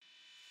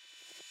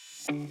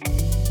Well,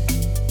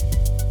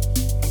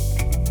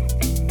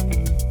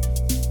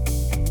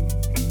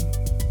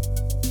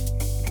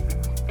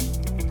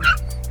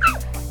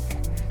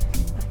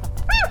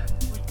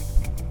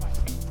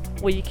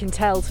 you can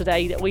tell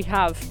today that we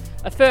have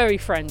a furry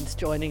friend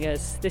joining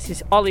us. This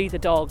is Ollie the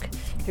dog,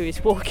 who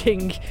is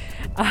walking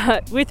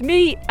with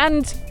me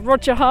and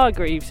Roger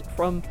Hargreaves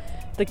from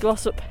the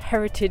Glossop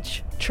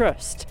Heritage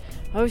Trust.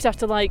 I always have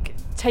to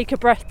take a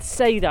breath to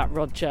say that,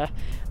 Roger,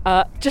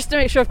 just to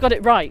make sure I've got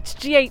it right.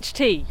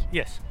 GHT.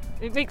 Yes.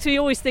 It makes me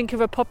always think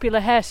of a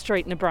popular hair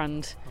straightener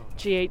brand.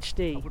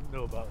 GHD. I wouldn't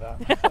know about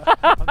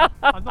that.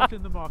 I'm not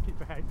in the market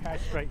for hair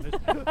straighteners.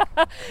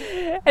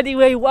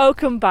 Anyway,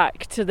 welcome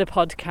back to the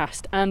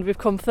podcast, and we've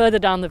come further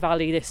down the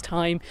valley this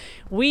time.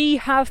 We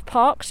have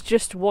parked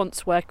just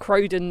once where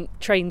Crowden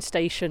train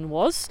station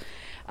was.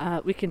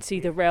 We can see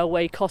the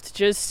railway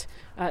cottages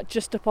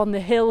just up on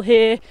the hill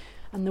here,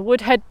 and the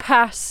Woodhead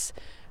Pass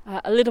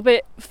a little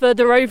bit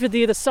further over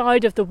the other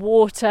side of the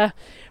water.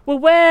 We're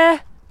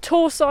where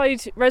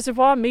Torside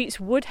Reservoir meets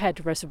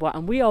Woodhead Reservoir,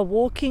 and we are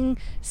walking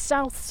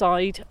south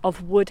side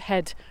of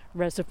Woodhead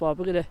Reservoir.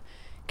 We're going to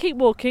keep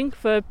walking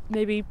for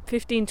maybe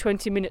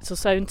 15-20 minutes or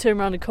so and turn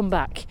around and come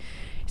back.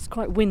 It's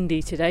quite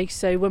windy today,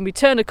 so when we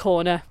turn a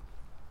corner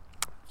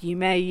you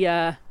may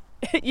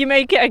you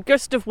may get a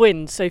gust of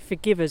wind, so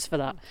forgive us for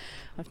that.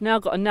 I've now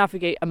got to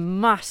navigate a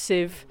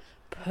massive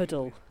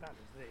puddle.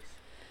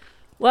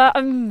 Well,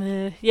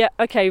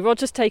 okay,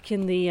 Roger's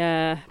taking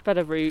the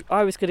better route.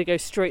 I was going to go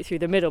straight through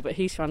the middle, but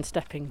he's found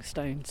stepping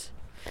stones.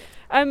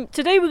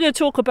 Today we're going to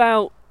talk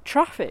about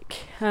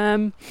traffic.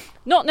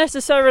 Not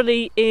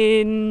necessarily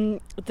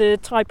in the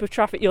type of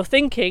traffic you're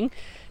thinking.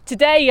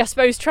 Today, I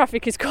suppose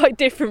traffic is quite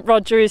different,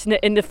 Roger, isn't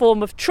it? In the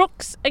form of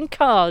trucks and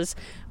cars,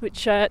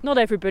 which not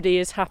everybody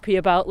is happy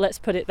about, let's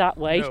put it that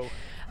way,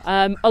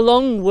 No.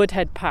 Along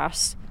Woodhead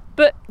Pass.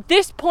 But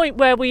this point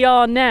where we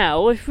are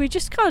now, if we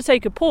just kind of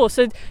take a pause,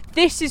 so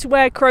this is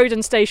where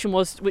Crowden Station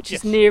was, which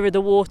is nearer the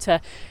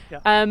water.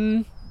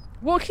 Yeah.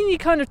 What can you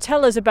kind of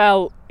tell us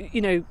about,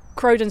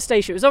 Crowden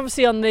Station? It was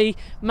obviously on the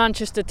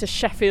Manchester to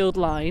Sheffield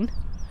line,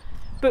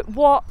 but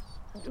what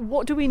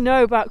do we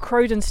know about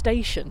Crowden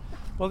Station?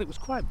 Well, it was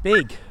quite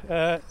big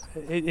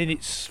in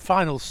its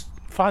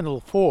final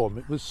form.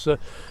 It was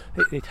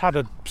it had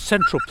a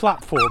central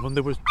platform, and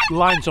there were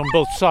lines on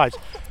both sides,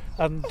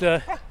 and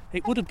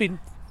it would have been.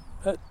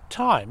 At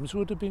times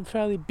would have been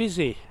fairly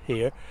busy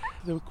here.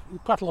 There were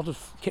quite a lot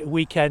of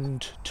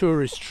weekend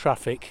tourist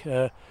traffic,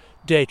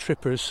 day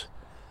trippers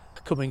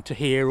coming to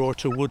here or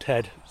to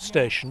Woodhead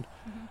Station.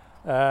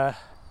 The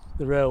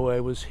railway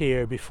was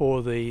here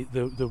before the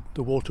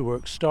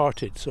waterworks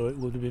started, so it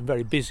would have been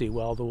very busy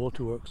while the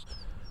waterworks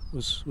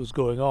was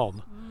going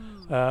on.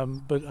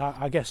 But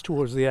I guess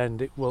towards the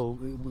end,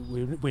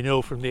 we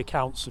know from the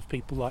accounts of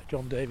people like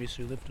John Davies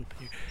who lived up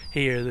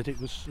here that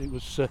it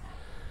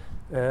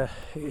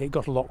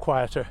got a lot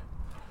quieter.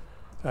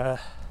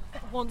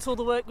 Once all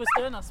the work was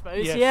done, I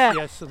suppose.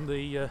 Yes, and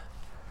the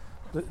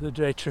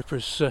day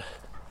trippers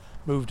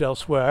moved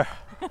elsewhere.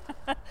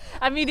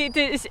 I mean,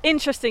 it's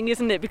interesting,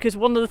 isn't it? Because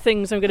one of the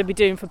things I'm going to be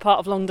doing for part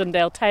of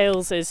Longdondale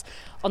Tales is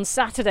on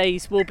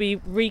Saturdays we'll be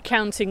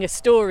recounting a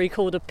story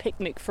called A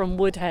Picnic from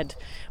Woodhead,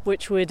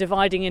 which we're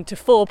dividing into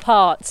 4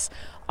 parts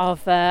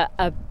of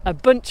a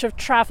bunch of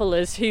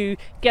travellers who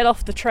get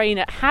off the train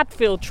at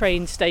Hadfield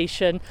train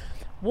station,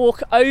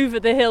 walk over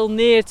the hill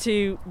near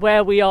to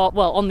where we are,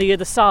 well, on the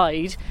other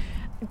side,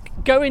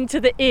 go into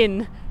the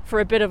inn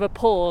for a bit of a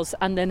pause,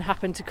 and then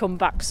happen to come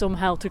back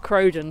somehow to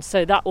Crowden.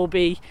 So that will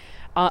be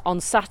on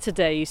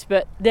Saturdays.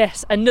 But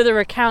yes, another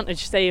account, I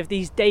should say, of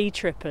these day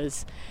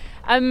trippers.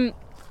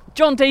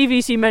 John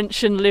Davies, you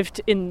mentioned,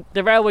 lived in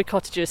the railway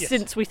cottages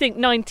since, we think,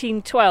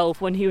 1912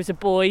 when he was a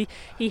boy.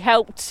 He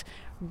helped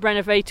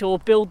renovate or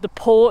build the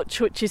porch,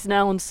 which is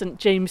now on St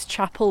James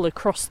Chapel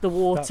across the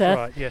water. That's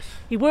right, yes.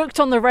 He worked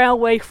on the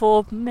railway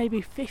for maybe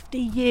 50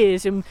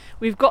 years, and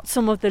we've got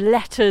some of the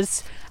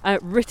letters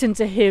written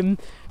to him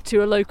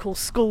to a local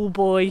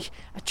schoolboy,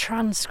 a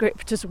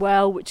transcript as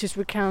well, which is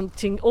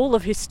recounting all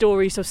of his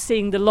stories of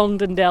seeing the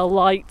Longdondale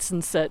lights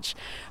and such.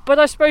 But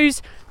I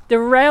suppose the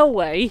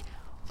railway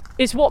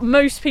is what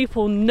most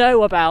people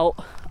know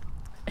about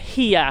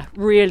here,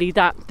 really,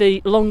 that the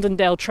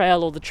Longdondale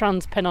Trail or the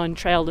Trans-Pennine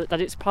Trail that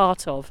it's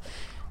part of.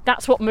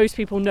 That's what most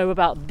people know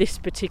about this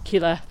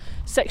particular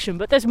section.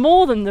 But there's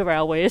more than the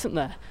railway, isn't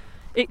there?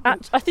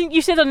 I think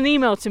you said on an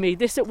email to me,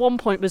 this at one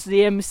point was the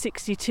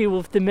M62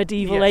 of the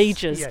medieval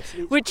ages,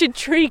 which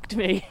intrigued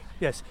me.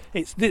 Yes,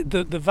 it's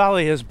the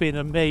valley has been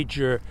a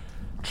major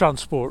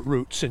transport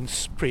route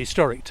since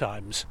prehistoric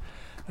times.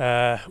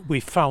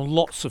 We found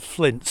lots of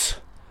flints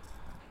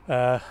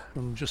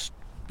from just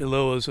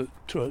below us at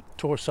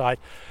Torside,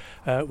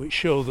 which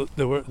show that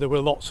there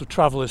were lots of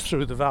travellers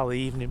through the valley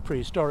even in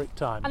prehistoric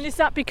times. And is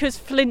that because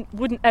flint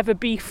wouldn't ever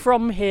be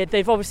from here?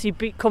 They've obviously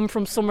come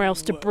from somewhere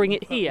else to bring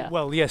it here.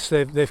 Well, yes,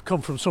 they've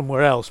come from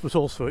somewhere else, but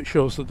also it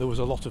shows that there was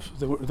lots of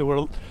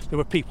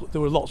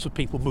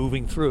people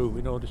moving through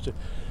in order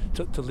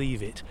to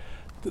leave it.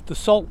 the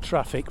salt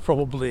traffic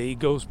probably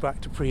goes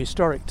back to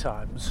prehistoric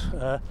times.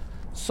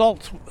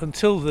 Salt,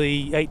 until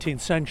the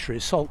 18th century,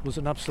 salt was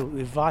an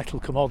absolutely vital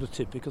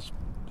commodity because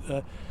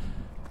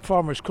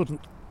farmers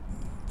couldn't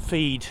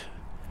feed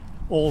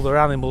all their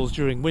animals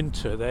during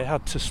winter. They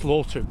had to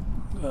slaughter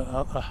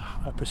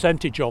a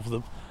percentage of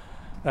them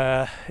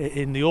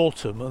in the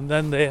autumn, and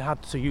then they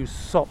had to use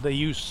salt. They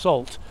used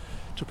salt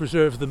to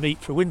preserve the meat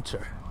for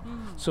winter.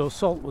 So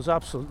salt was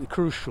absolutely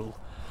crucial.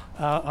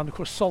 And of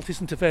course salt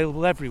isn't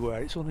available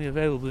everywhere, it's only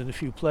available in a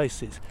few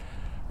places.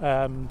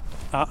 And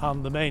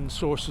the main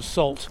source of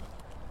salt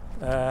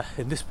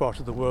in this part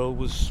of the world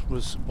was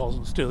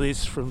and still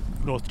is from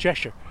North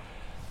Cheshire.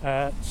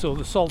 So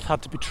the salt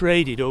had to be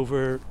traded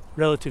over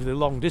relatively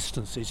long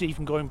distances,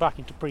 even going back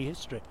into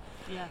prehistory.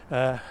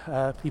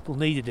 People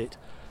needed it,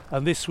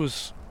 and this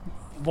was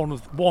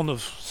one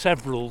of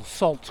several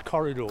salt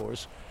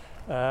corridors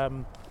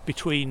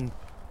between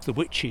the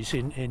Witches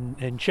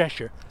in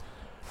Cheshire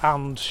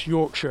and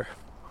Yorkshire.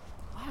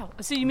 Wow.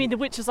 So you mean the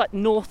Witches like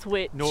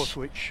Northwich?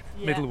 Northwich,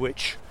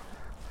 Middlewich,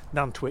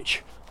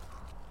 Nantwich.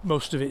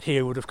 Most of it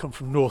here would have come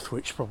from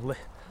Northwich probably.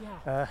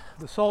 The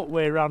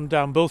saltway ran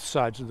down both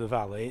sides of the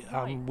valley,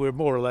 and we're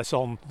more or less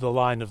on the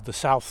line of the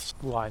south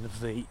line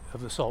of the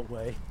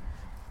saltway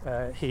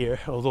here,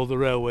 although the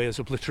railway has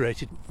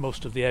obliterated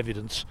most of the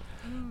evidence.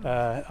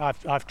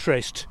 I've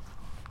traced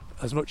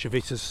as much of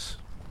it as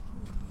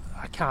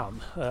I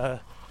can.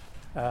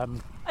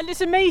 And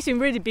it's amazing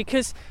really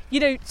because, you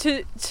know,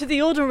 to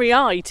the ordinary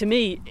eye, to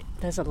me,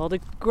 there's a lot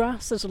of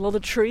grass, there's a lot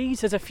of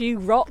trees, there's a few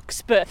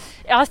rocks, but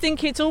I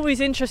think it's always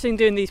interesting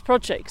doing these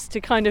projects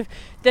to kind of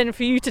then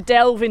for you to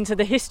delve into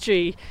the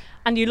history,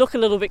 and you look a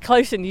little bit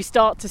closer and you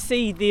start to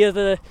see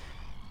the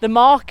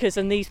markers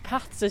and these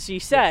paths, as you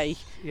say.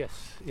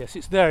 Yes,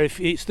 it's there if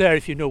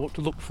you know what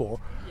to look for.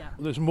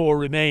 There's more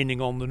remaining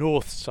on the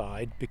north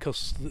side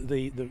because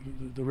the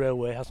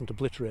railway hasn't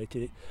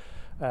obliterated it.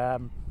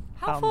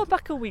 How far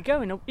back are we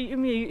going? I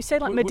mean, you say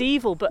like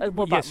medieval, but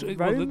what about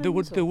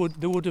Romans? There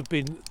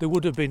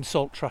would have been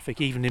salt traffic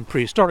even in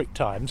prehistoric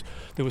times.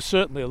 There was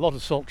certainly a lot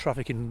of salt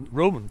traffic in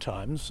Roman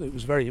times. It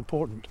was very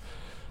important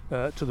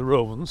to the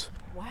Romans.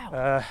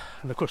 Wow.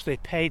 And of course they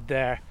paid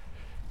their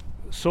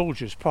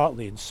soldiers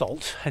partly in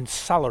salt, hence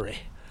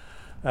salary.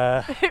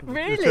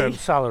 Really? The term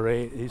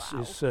salary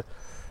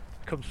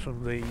comes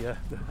from the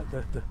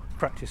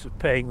practice of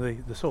paying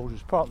the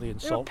soldiers partly in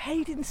salt. They were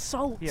paid in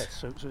salt.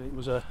 Yes, so it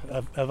was a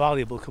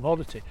valuable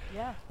commodity.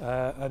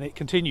 And it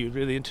continued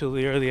really until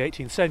the early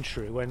 18th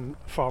century when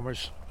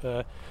farmers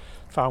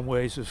found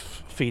ways of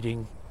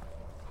feeding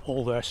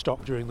all their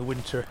stock during the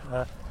winter.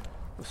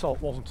 The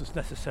salt wasn't as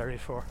necessary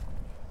for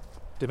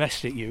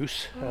domestic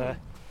use.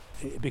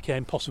 It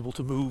became possible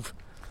to move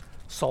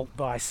salt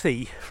by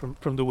sea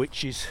from the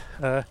Witches,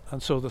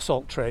 and so the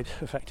salt trade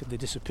effectively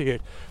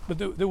disappeared.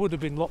 But there would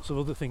have been lots of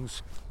other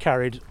things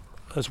carried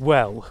as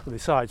well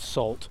besides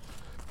salt.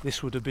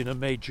 This would have been a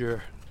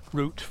major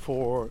route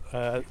for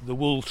the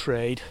wool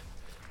trade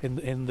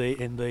in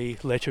the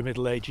later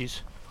Middle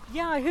Ages.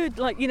 Yeah, I heard,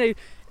 like, you know,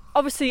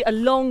 obviously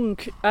along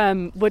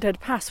Woodhead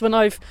Pass, when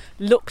I've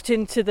looked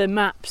into the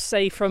maps,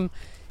 say from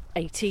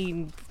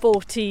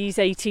 1840s,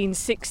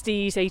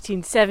 1860s,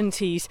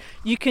 1870s,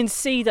 you can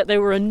see that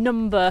there were a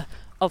number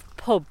of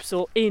pubs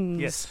or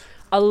inns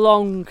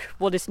along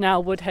what is now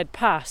Woodhead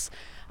Pass.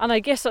 And I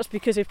guess that's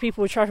because if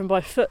people were travelling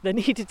by foot, they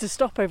needed to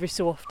stop every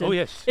so often. Oh,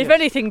 yes. If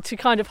anything, to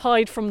kind of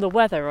hide from the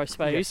weather, I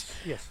suppose.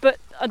 Yes. But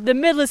the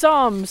Miller's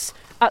Arms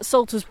at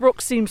Salters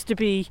Brook seems to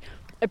be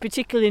a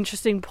particularly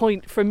interesting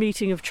point for a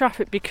meeting of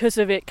traffic because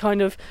of it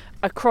kind of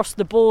across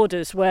the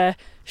borders where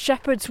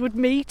shepherds would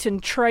meet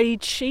and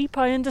trade sheep,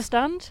 I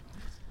understand.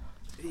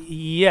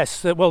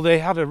 Yes, well, they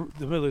had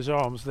the Miller's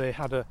Arms. I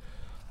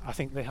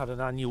think they had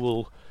an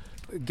annual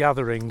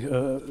gathering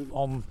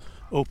on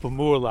open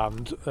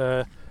moorland.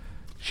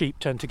 Sheep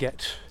tend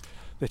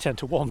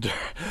to wander.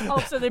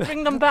 Oh, so they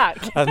bring them back.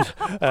 And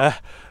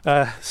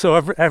so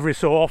every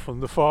so often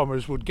the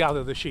farmers would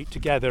gather the sheep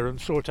together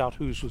and sort out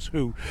whose was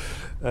who,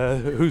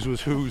 whose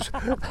was whose.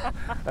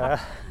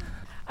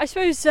 I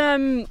suppose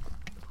a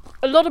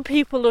lot of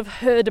people have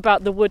heard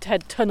about the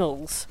Woodhead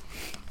tunnels,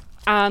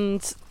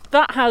 and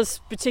that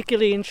has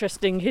particularly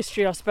interesting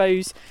history, I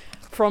suppose,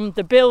 from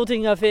the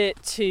building of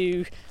it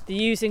to the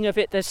using of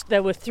it.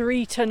 There were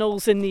 3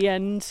 tunnels in the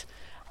end.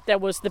 There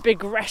was the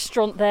big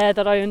restaurant there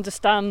that I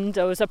understand.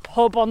 There was a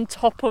pub on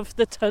top of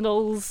the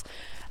tunnels.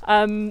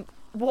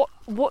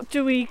 What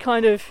do we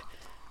kind of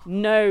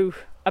know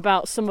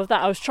about some of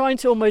that? I was trying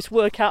to almost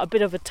work out a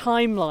bit of a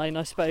timeline,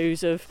 I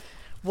suppose, of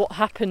what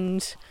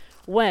happened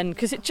when,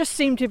 because it just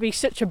seemed to be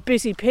such a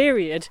busy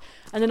period,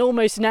 and then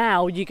almost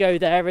now you go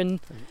there and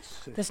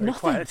there's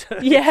nothing.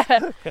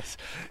 Yeah.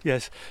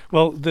 Yes.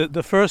 Well,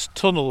 the first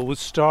tunnel was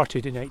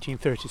started in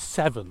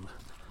 1837.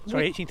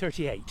 Sorry,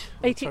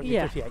 1838.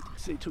 Yeah.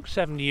 It took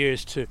 7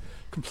 years to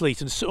complete,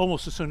 and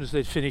almost as soon as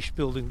they'd finished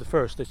building the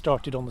first, they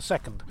started on the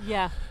second.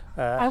 Yeah.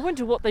 I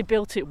wonder what they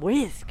built it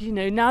with. You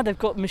know, now they've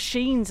got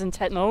machines and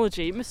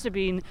technology. It must have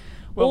been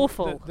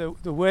awful.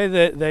 The way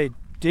that they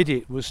did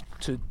it was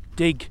to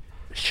dig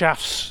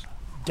shafts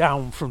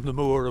down from the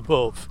moor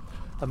above,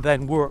 and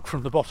then work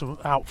from the bottom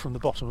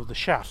of the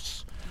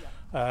shafts.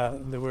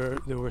 There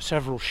were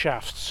several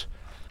shafts.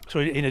 So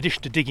in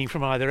addition to digging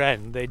from either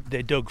end,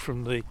 they dug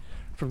from the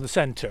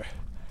centre,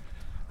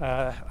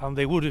 and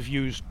they would have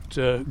used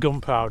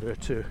gunpowder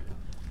to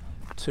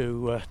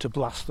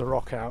blast the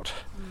rock out.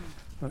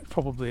 It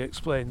probably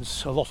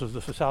explains a lot of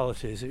the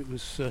fatalities. It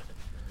was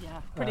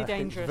pretty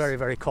dangerous. It was very,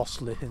 very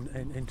costly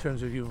in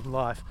terms of human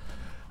life.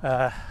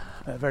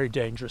 Very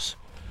dangerous.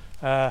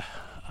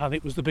 And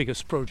it was the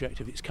biggest project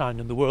of its kind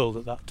in the world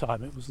at that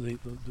time. It was the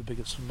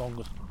biggest and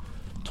longest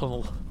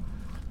tunnel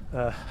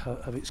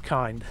of its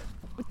kind.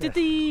 Did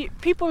the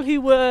people who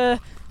were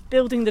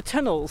building the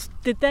tunnels,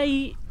 did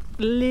they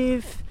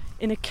live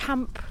in a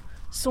camp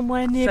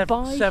somewhere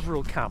nearby?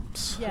 Several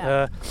camps.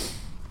 Yeah.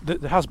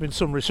 There has been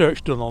some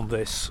research done on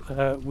this.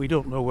 We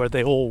don't know where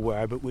they all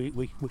were, but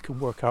we can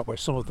work out where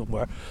some of them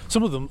were. A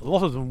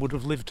lot of them would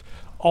have lived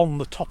on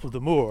the top of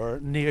the moor,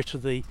 near to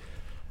the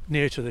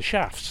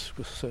shafts,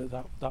 because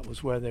that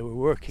was where they were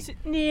working. Is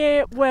it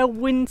near where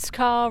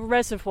Windscar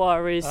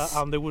Reservoir is?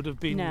 And there would have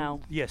been now.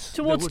 Yes,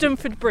 towards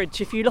Dunford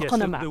Bridge. If you look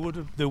on a map,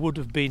 there would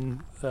have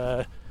been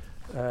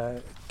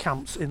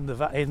camps in the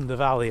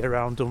valley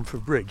around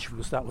Dunford Bridge,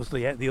 because that was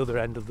the other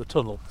end of the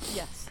tunnel.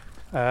 Yes.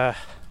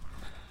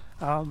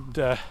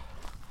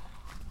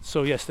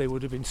 So yes, they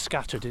would have been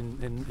scattered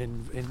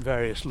in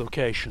various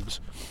locations.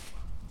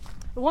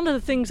 One of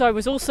the things I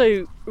was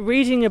also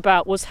reading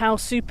about was how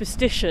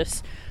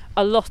superstitious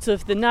a lot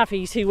of the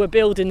navvies who were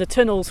building the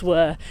tunnels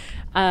were.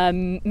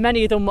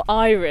 Many of them were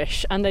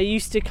Irish, and they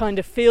used to kind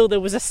of feel there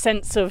was a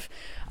sense of,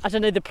 I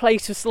don't know, the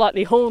place was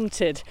slightly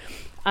haunted.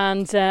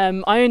 And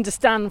I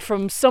understand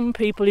from some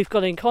people who've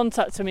got in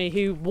contact with me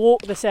who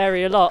walk this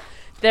area a lot,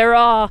 there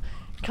are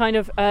kind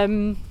of,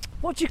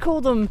 what do you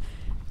call them?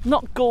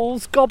 Not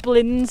ghouls,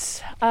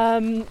 goblins.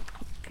 The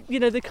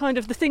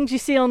things you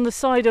see on the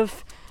side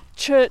of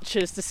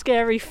churches, the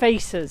scary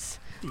faces.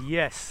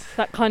 Yes.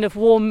 That kind of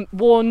warn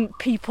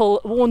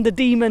the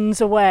demons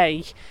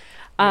away. Yes.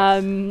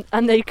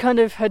 And they kind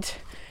of had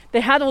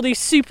all these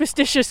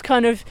superstitious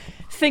kind of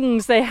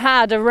things they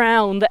had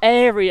around the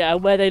area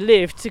where they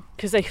lived,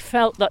 because they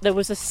felt that there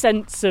was a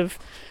sense of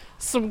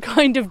some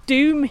kind of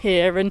doom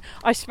here, and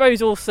I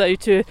suppose also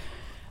to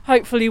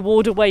hopefully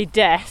ward away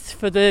death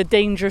for the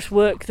dangerous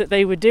work that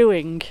they were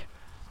doing.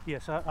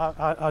 Yes,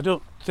 I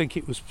don't think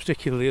it was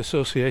particularly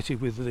associated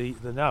with the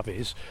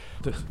navvies.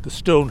 The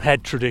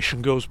Stonehead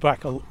tradition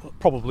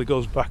probably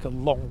goes back a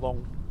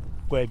long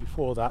way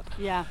before that.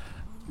 Yeah.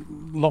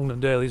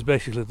 Longdendale is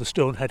basically the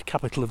Stonehead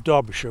capital of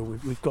Derbyshire.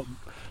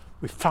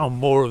 We've found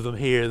more of them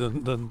here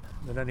than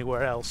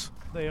anywhere else.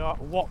 They are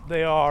what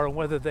they are, and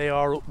whether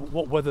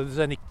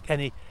there's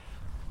any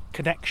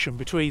connection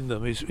between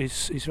them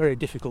is very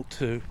difficult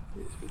to.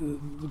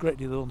 A great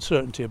deal of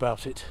uncertainty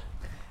about it.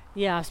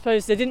 Yeah, I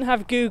suppose they didn't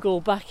have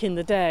Google back in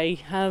the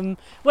day.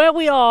 Where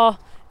we are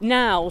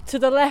now, to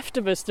the left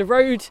of us, the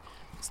road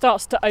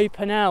starts to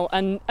open out,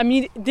 and I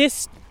mean,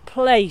 this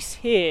place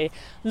here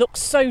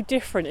looks so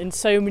different in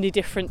so many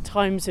different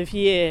times of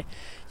year.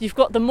 You've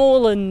got the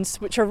moorlands,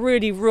 which are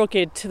really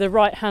rugged to the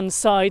right hand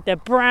side. They're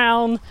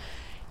brown,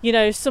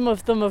 some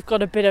of them have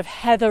got a bit of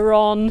heather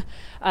on.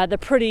 They're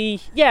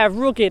pretty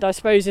rugged, I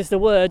suppose is the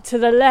word. To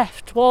the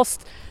left,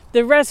 whilst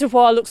the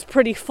reservoir looks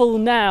pretty full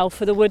now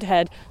for the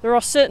Woodhead, there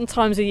are certain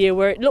times of year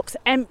where it looks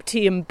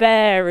empty and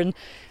bare and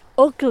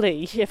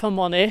ugly, if I'm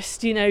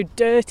honest,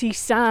 dirty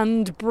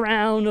sand,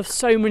 brown, of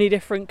so many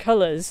different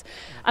colours.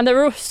 And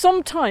there are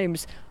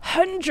sometimes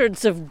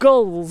hundreds of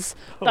gulls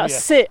that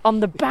sit on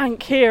the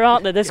bank here,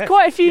 aren't there? There's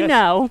quite a few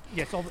now.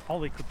 Yes,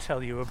 Ollie could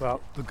tell you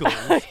about the gulls.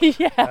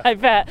 I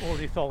bet.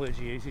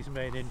 Ornithology is his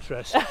main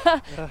interest.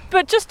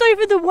 But just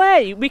over the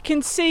way, we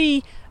can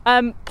see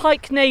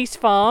Pike Naze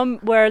Farm,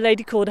 where a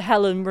lady called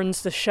Helen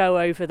runs the show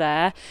over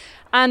there.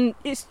 And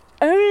it's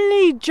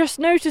only just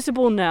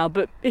noticeable now,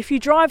 but if you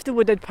drive the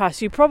Woodhead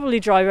Pass, you probably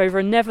drive over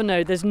and never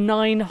know there's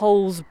 9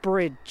 Holes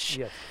Bridge.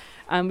 Yes.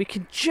 And we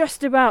can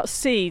just about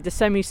see the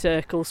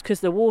semicircles because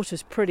the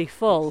water's pretty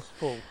full.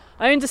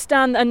 I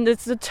understand, and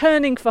there's the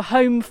turning for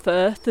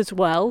Holmfirth as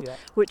well,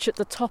 which at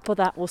the top of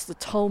that was the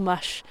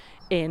Tolmash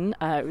Inn.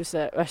 It was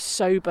a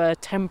sober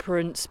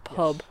temperance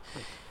pub.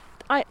 Yes.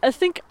 I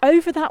think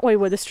over that way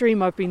where the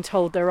stream, I've been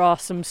told there are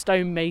some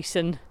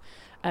stonemason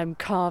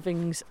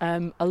carvings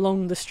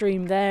along the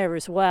stream there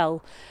as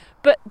well.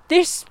 But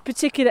this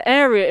particular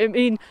area, I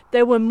mean,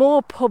 there were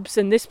more pubs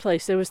in this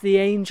place. There was the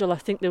Angel, I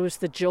think there was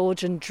the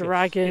George and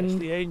Dragon. Yes,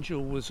 the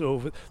Angel was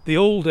over. The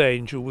old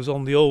Angel was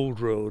on the old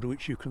road,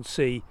 which you can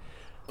see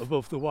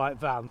above the white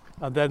van.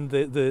 And then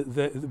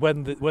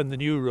when the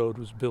new road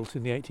was built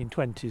in the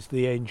 1820s,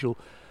 the Angel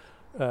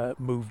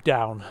moved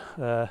down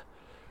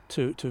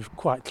to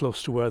quite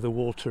close to where the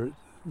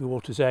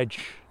water's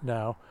edge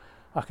now.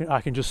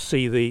 I can just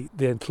see the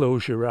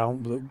enclosure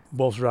that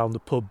was around the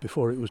pub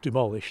before it was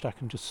demolished. I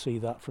can just see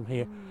that from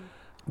here.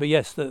 But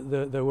yes,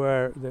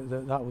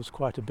 that was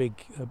quite a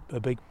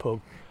big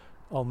pub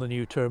on the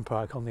new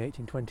turnpike, on the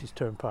 1820s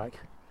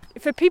turnpike.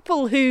 For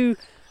people who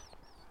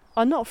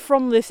are not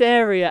from this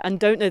area and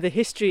don't know the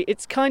history,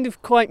 it's kind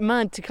of quite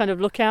mad to kind of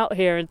look out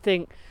here and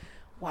think,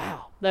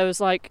 wow, there was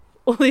like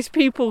all these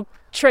people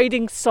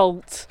trading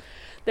salt.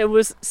 There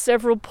was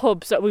several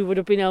pubs that we would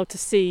have been able to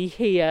see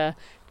here,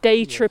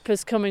 day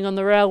trippers coming on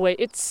the railway.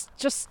 It's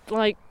just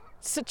like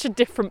such a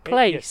different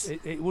place.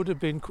 It would have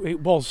been. It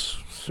was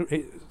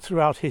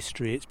throughout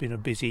history. It's been a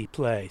busy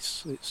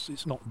place.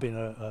 It's not been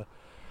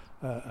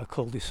a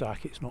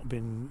cul-de-sac. It's not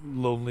been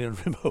lonely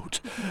and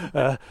remote.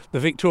 The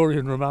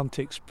Victorian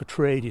Romantics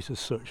portrayed it as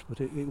such, but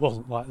it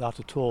wasn't like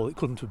that at all. It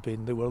couldn't have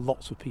been. There were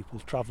lots of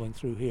people travelling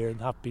through here and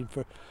have been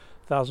for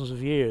thousands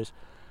of years.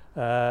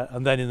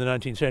 And then in the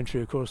 19th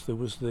century, of course, there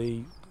was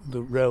the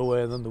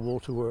railway and then the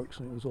waterworks,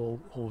 and it was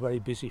all very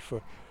busy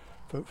for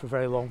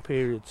very long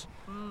periods.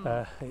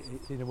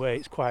 In a way,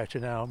 it's quieter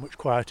now, much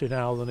quieter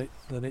now than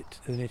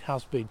it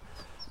has been,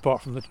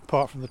 apart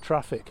from the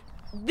traffic.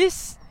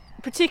 This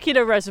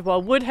particular reservoir,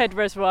 Woodhead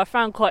Reservoir, I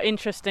found quite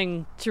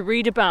interesting to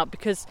read about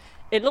because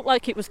it looked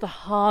like it was the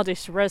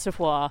hardest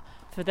reservoir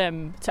for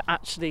them to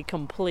actually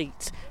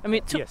complete. I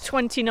mean, it took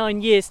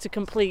 29 years to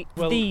complete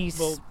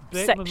these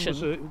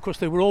sections. Of course,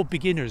 they were all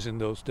beginners in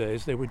those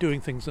days. They were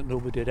doing things that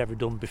nobody had ever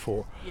done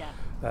before.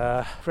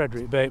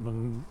 Frederick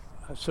Bateman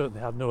certainly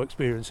had no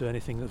experience of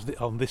anything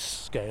on this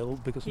scale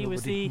because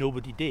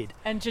nobody did.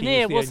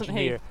 Engineer, wasn't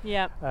he?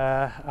 Yeah.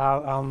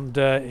 And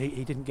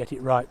he didn't get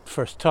it right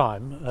first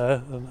time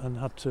and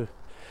had to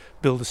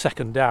build a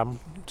second dam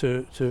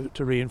to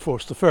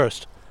reinforce the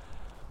first.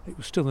 It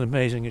was still an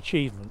amazing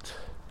achievement.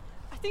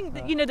 I think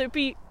that that would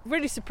be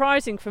really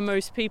surprising for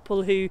most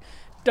people who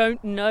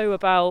don't know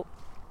about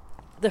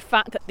the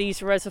fact that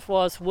these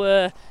reservoirs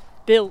were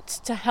built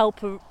to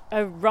help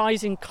a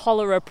rising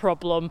cholera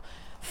problem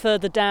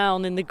further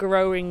down in the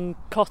growing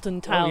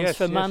cotton towns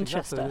for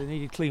Manchester. Exactly. They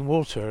needed clean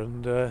water,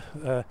 and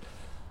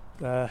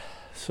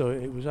so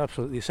it was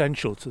absolutely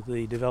essential to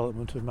the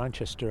development of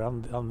Manchester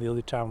and the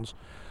other towns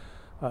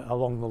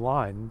along the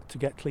line to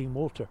get clean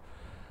water.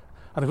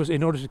 And of course,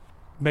 in order to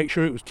make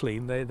sure it was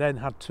clean, they then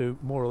had to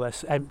more or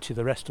less empty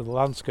the rest of the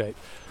landscape.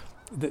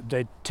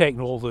 They'd taken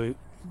all the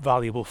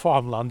valuable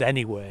farmland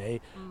anyway,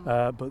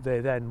 but they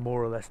then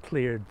more or less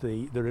cleared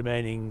the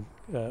remaining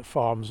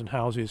farms and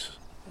houses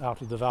out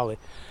of the valley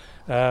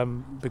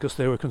because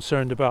they were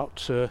concerned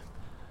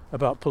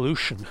about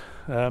pollution.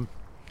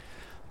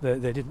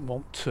 They didn't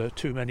want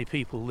too many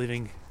people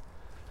living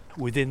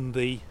within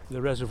the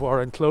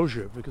reservoir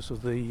enclosure because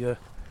of the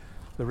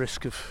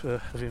risk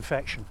of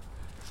infection.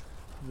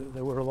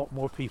 There were a lot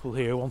more people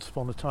here once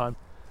upon a time.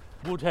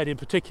 Woodhead in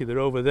particular,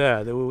 over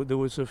there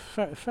was a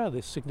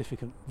fairly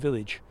significant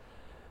village,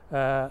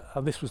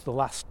 and this was the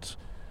last.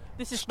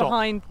 This is stop.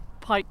 Behind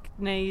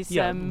Pykenay's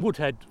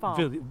Woodhead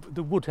farm.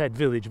 The Woodhead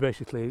village,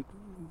 basically,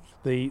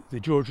 the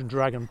George and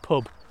Dragon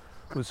pub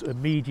was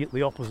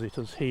immediately opposite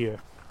us here.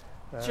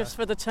 Just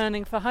for the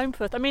turning for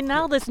Holmfirth. I mean,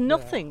 now there's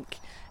nothing.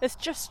 There's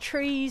just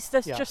trees.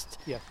 There's just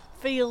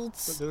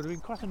fields. But there would have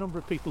been quite a number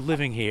of people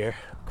living here.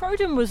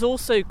 Crowden was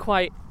also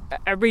quite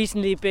a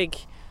reasonably big.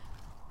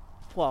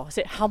 Well, is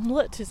it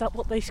hamlet? Is that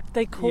what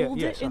they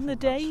called it in the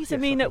days? I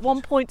mean, at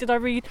one point, did I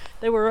read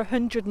there were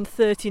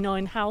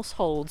 139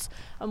 households,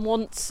 and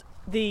once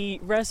the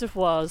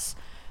reservoirs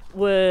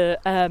were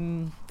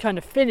kind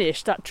of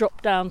finished, that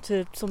dropped down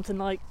to something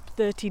like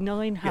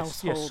 39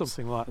 households. Yes,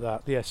 something like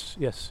that.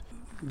 Yes.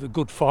 The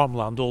good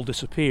farmland all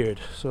disappeared,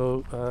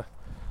 so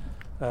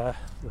the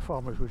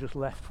farmers were just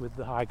left with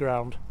the high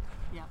ground.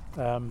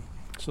 Yeah.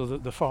 So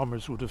that the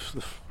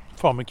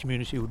farming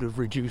community would have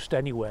reduced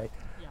anyway.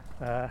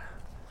 Yeah.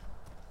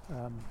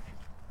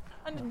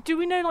 And do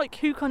we know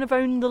who kind of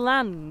owned the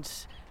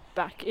land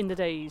back in the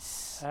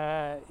days?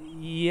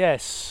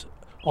 Yes.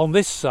 On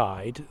this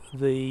side,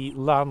 the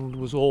land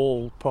was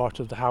all part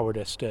of the Howard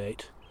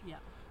estate. Yeah.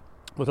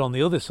 But on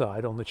the other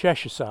side, on the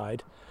Cheshire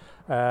side,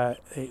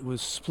 it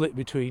was split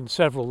between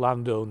several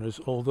landowners,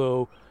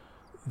 although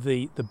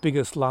the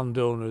biggest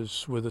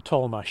landowners were the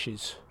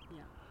Tolmashes,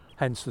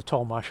 hence the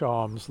Tolmash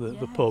Arms,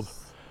 the pub.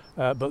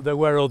 But there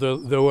were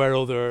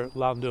other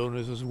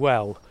landowners as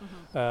well.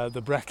 Mm-hmm.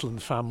 The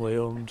Bretland family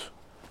owned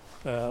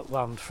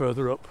land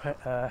further up,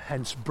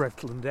 hence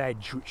Bretland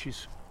Edge, which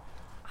is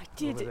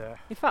over there.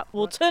 In fact,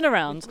 we'll turn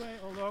around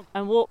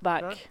and walk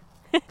back.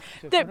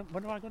 When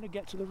am I going to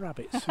get to the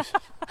rabbits?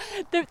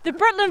 The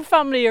Bretland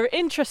family are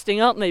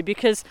interesting, aren't they?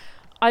 Because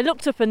I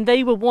looked up and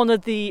they were one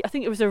of I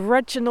think it was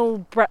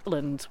Reginald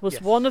Bretland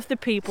was one of the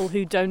people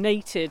who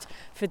donated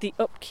for the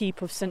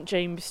upkeep of St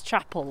James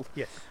Chapel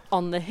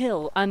on the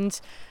hill. And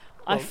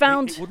I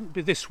found... It wouldn't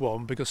be this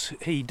one because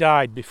he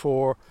died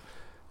before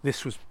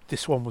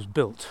this one was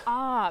built.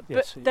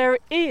 But there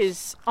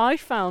is, I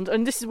found,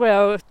 and this is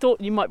where I thought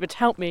you might be able to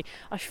help me,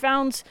 I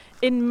found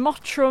in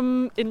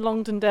Mottram in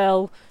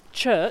Longdendale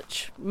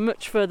Church,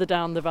 much further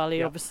down the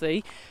valley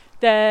obviously,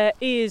 there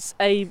is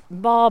a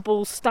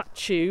marble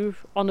statue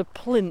on a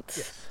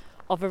plinth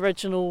of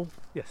original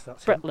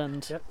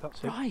Bretland. Yep, that's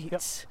him.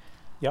 Right.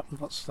 Yep,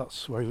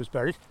 that's where he was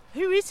buried.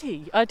 Who is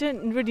he? I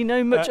don't really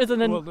know much other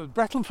than... Well, the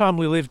Bretland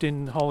family lived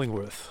in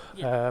Hollingworth,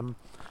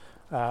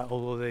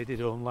 although they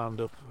did own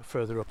land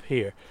further up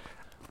here.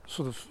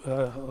 Sort of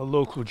a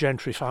local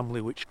gentry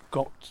family which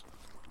got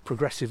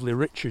progressively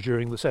richer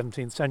during the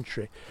 17th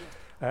century.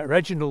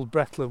 Reginald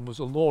Bretland was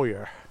a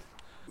lawyer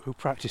who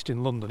practiced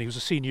in London. He was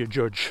a senior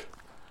judge.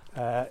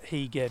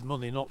 He gave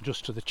money not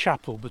just to the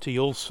chapel, but he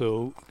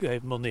also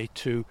gave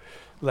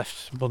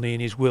left money in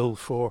his will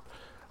for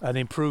an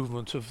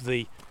improvement of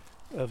the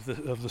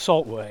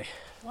Saltway.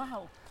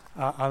 Wow.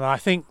 And I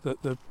think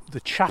that the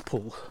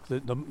chapel,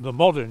 the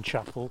modern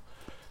chapel,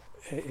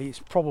 is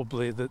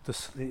probably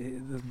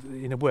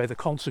in a way the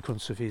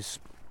consequence of his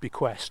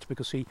bequest,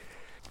 because he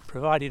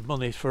provided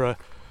money for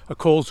a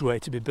causeway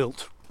to be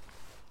built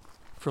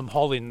from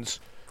Hollins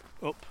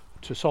up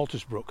to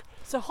Saltersbrook.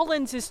 So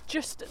Hollins is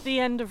just at the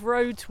end of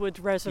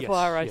Rhodeswood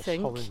Reservoir, I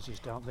think. Yes, Hollins is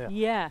down there.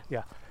 Yeah.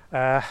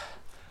 Yeah.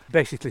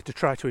 Basically to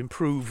try to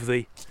improve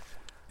the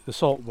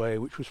Saltway,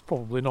 which was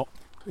probably not.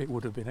 It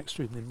would have been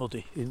extremely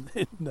muddy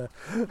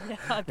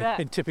I bet.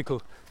 in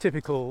typical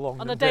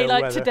long on a day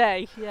like weather.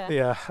 Today. Yeah.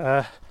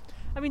 Yeah.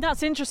 I mean,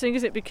 that's interesting,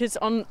 isn't it? Because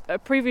on a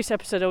previous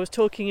episode I was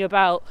talking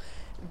about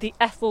the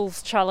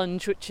Ethels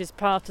Challenge, which is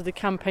part of the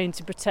campaign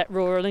to protect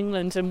rural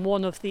England, and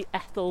one of the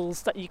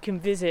Ethels that you can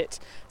visit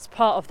as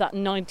part of that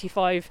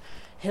 95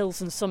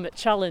 Hills and Summit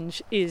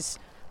Challenge is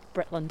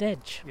Bretland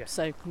Edge. Yes.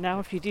 So now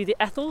if you do the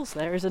Ethels,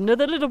 there is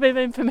another little bit of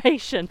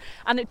information,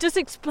 and it does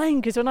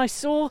explain, because when I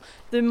saw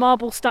the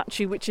marble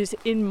statue which is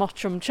in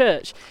Mottram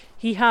Church,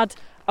 he had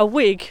a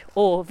wig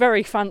or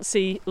very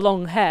fancy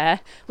long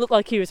hair, looked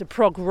like he was a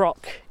prog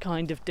rock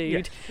kind of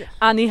dude. Yes.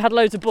 And he had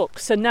loads of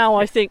books, so now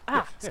I think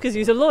it's because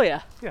he's a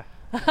lawyer. Yeah.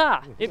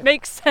 It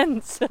makes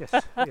sense. Yes.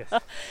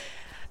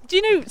 Do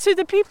you know, so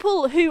the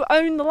people who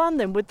own the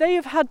land then, would they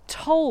have had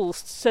tolls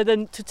so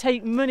then to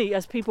take money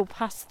as people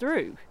pass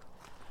through?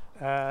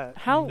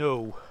 How?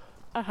 No.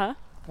 Uh-huh.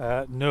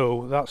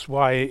 No, that's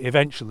why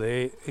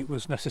eventually it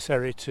was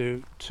necessary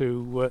to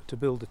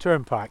build a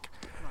turnpike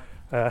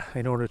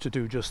in order to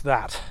do just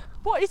that.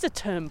 What is a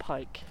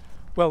turnpike?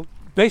 Well,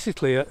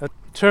 basically a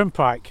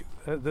turnpike,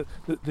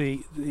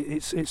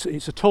 it's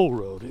a toll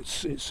road.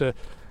 It's a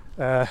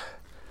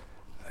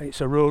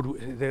road.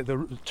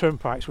 The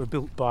turnpikes were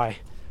built by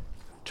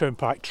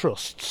turnpike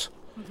trusts,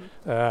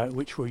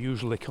 which were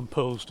usually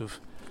composed of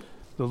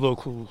the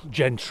local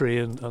gentry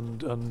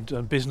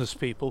and business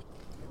people,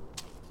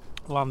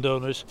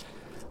 landowners,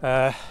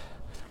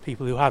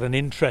 people who had an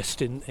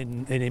interest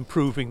in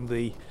improving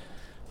the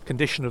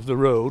condition of the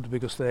road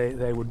because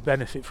they would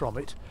benefit from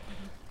it.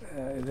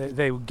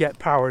 They would get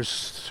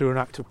powers through an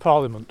Act of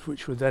Parliament,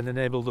 which would then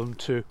enable them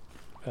to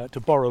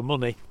borrow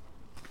money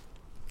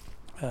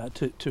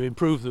to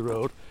improve the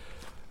road,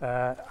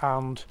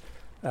 and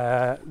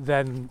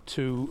then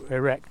to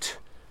erect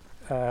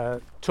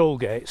toll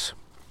gates.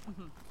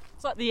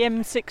 It's like the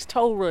M6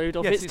 toll road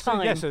of its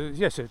time. It's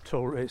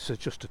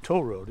just a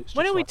toll road.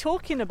 When are we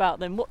talking about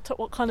then?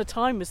 What kind of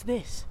time was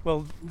this?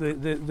 Well,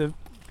 the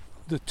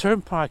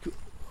turnpike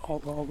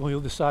on the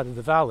other side of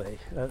the valley,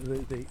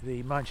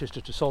 the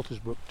Manchester to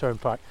Saltersbrook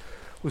turnpike,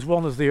 was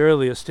one of the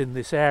earliest in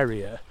this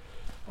area,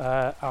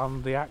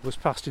 and the Act was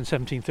passed in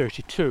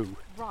 1732.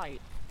 Right.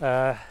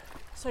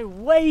 So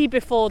way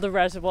before the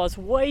reservoirs,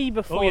 way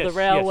before the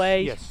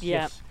railway.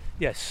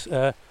 Yes.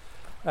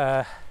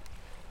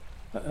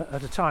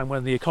 At a time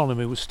when the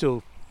economy was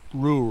still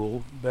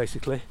rural,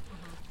 basically.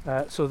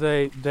 So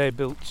they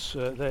built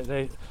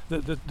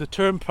the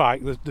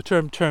turnpike. The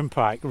term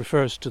turnpike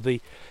refers to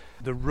the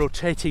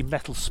rotating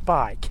metal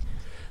spike,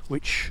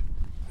 which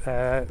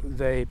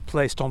they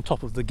placed on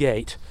top of the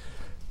gate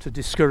to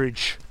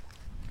discourage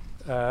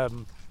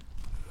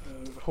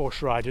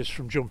horse riders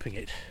from jumping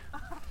it.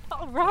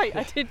 Oh right,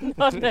 I did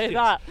not know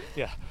that.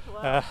 Yeah.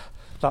 Wow.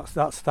 That's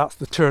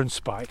the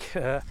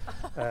turnspike,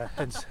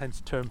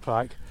 hence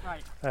turnpike.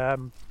 Right.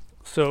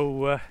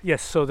 So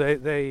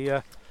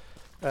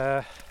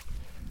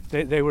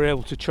they were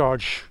able to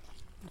charge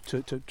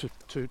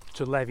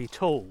to levy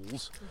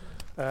tolls.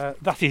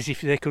 That is,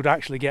 if they could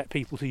actually get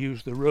people to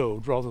use the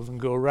road rather than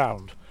go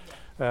round.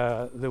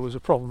 There was a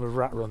problem of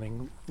rat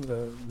running.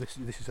 This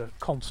is a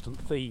constant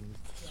theme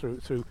through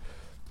the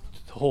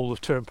whole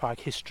of turnpike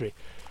history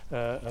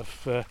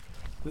of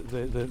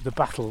the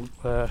battle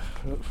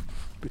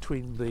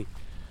between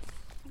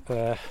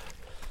the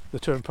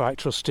turnpike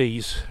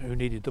trustees who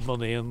needed the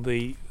money and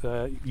the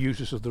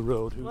users of the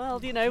road. Well,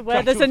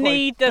 where there's a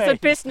need, there's a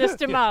business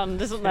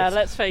demand, isn't there?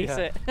 Let's face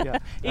it. Yeah.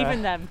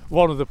 Even them.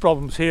 One of the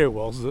problems here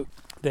was that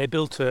they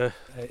built a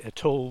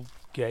toll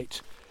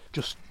gate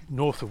just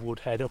north of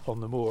Woodhead up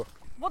on the moor.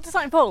 What does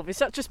that involve? Is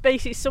that just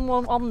basically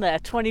someone on there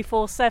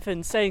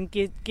 24/7 saying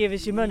give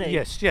us your money?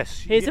 Yes.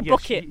 Here's a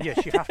bucket.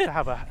 Yes, you have to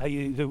have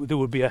there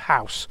would be a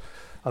house,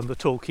 and the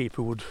toll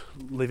keeper would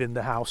live in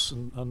the house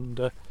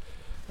and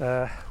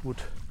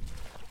would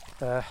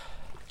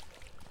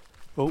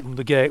open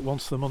the gate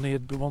once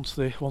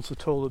the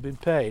toll had been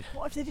paid.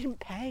 What if they didn't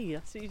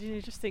pay? So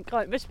you just think,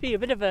 it must be a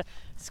bit of a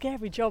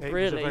scary job,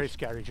 really. It was a very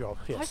scary job.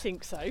 Yes. I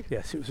think so.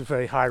 Yes, it was a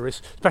very high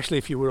risk, especially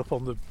if you were up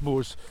on the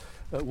moors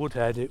at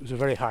Woodhead. It was a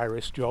very high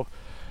risk job.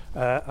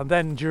 And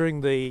then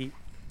during the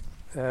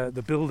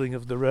the building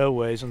of the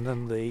railways and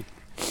then the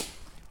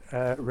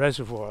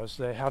reservoirs,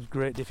 they had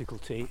great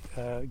difficulty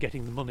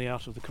getting the money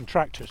out of the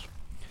contractors,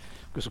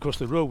 because of course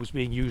the road was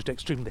being used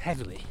extremely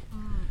heavily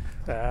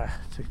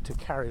to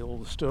carry all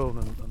the stone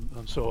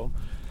and so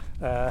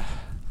on,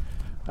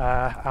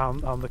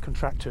 and the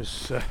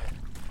contractors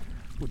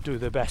would do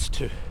their best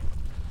to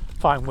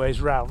find ways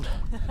round,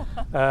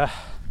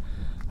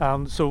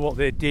 and so what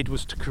they did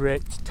was to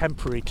create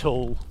temporary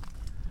toll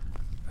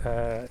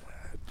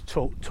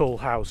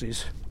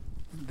houses.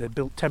 They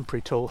built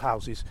temporary toll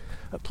houses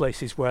at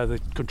places where the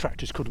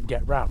contractors couldn't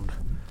get round,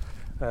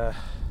 to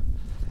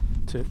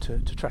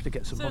try to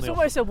get some money. So it's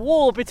almost a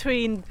war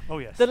between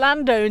the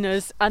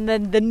landowners and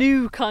then the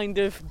new kind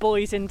of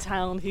boys in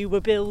town who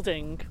were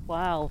building.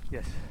 Wow.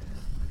 Yes.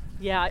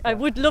 Yeah, I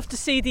would love to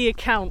see the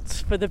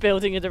accounts for the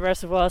building of the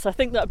reservoirs. I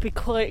think that would be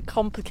quite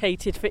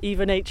complicated for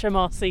even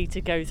HMRC to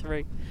go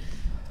through.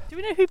 Do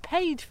we know who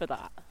paid for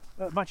that?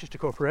 Manchester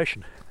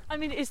Corporation. I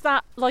mean, is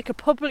that like a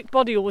public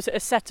body, or was it a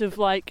set of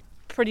like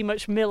pretty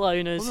much mill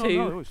owners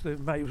No,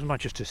 it was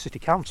Manchester City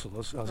Council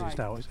as right. it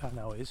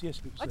now is.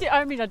 Yes. It was,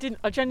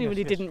 I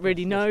genuinely didn't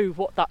really know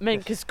what that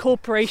meant, because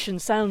corporation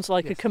sounds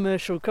like a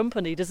commercial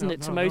company, doesn't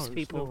it, to most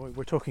people? No,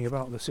 we're talking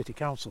about the City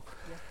Council.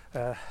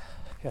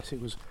 Yes, it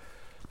was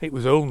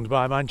owned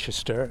by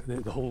Manchester.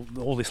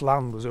 All this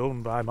land was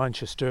owned by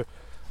Manchester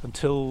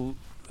until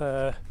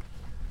North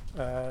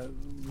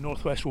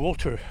West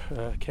Water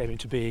came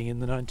into being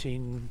in the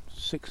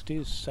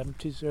 1960s,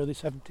 70s, early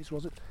 70s,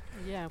 was it?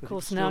 Yeah, of but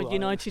course. Now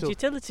United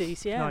Utilities.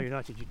 It's now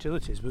United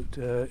Utilities, but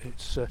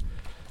it's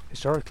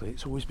historically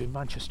it's always been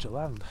Manchester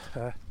land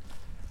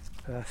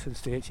since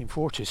the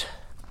 1840s.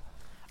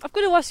 I've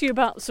got to ask you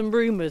about some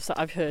rumours that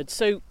I've heard.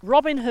 So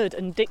Robin Hood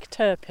and Dick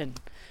Turpin,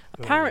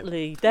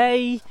 apparently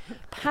they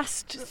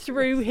passed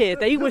through here.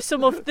 They were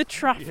some of the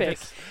traffic.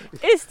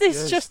 Yes. Is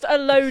this just a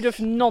load of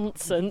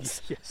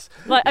nonsense? Yes.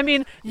 Like, I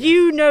mean,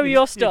 you know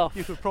your stuff.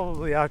 You could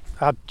probably add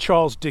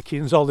Charles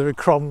Dickens, Oliver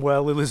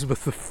Cromwell,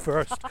 Elizabeth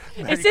I,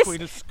 Mary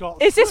Queen of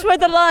Scots. Is this where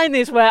the line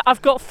is, where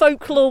I've got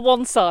folklore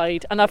one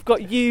side and I've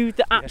got you,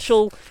 the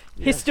actual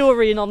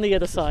historian, on the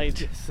other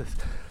side? Yes.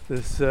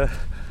 There's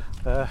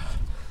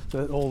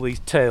all these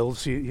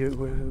tales.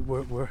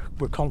 We're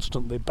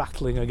constantly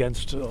battling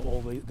against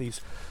all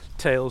these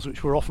tales,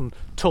 which were often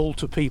told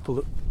to people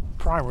at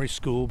primary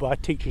school by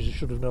teachers who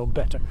should have known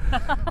better.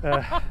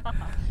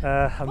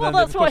 Well,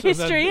 that's what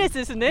history is,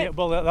 isn't it? Yeah,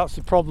 well, that's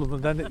the problem,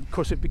 and then of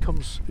course it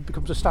becomes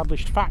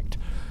established fact.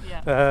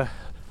 Yeah.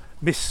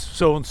 Miss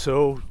so and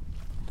so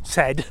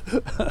said.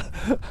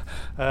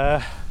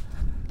 But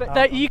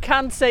that you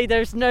can say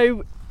there's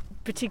no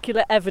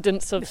particular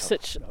evidence of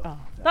such. No. Oh,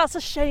 that's a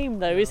shame,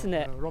 though, isn't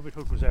it? Robin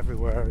Hood was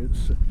everywhere.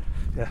 It's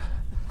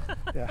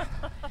yeah.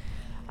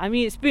 I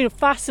mean, it's been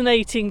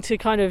fascinating to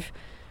kind of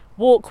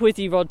walk with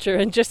you, Roger,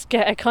 and just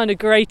get a kind of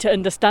greater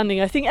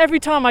understanding. I think every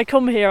time I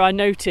come here I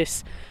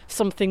notice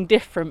something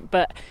different,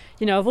 but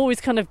you know, I've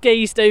always kind of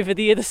gazed over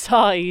the other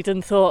side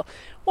and thought,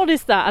 what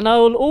is that? And I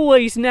will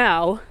always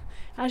now,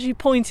 as you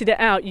pointed it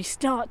out, you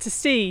start to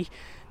see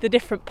the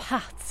different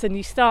paths and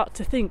you start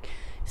to think,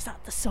 is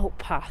that the salt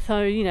path?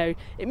 Oh, you know,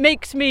 it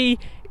makes me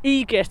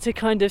eager to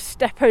kind of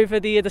step over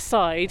the other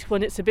side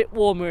when it's a bit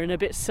warmer and a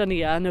bit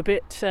sunnier and a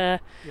bit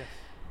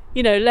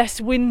you know, less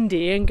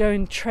windy, and go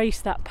and trace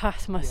that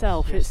path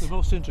myself. Yes, the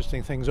most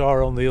interesting things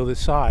are on the other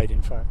side,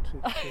 in fact.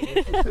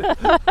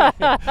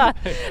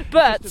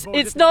 But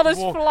it's not as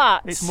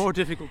flat. It's more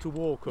difficult to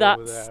walk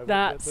over there.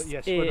 That's but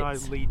yes, it. when I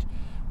lead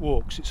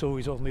walks, it's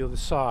always on the other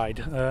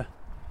side. So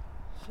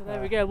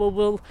there we go.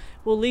 Well,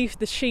 we'll leave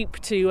the sheep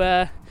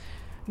to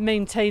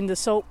maintain the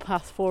salt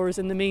path for us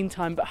in the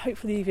meantime, but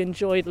hopefully you've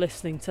enjoyed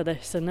listening to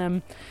this,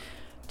 and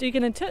do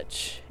get in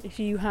touch if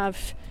you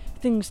have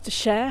things to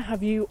share.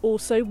 Have you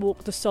also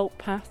walked the salt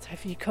path?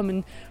 Have you come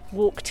and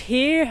walked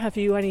here? Have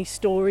you any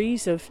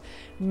stories of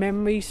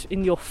memories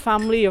in your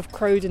family of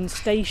Crowden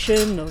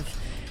Station,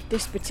 of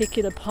this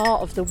particular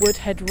part of the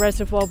Woodhead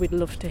Reservoir? We'd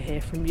love to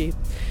hear from you.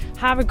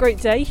 Have a great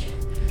day.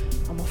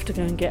 I'm off to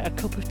go and get a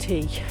cup of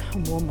tea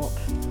and warm up.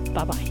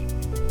 Bye bye.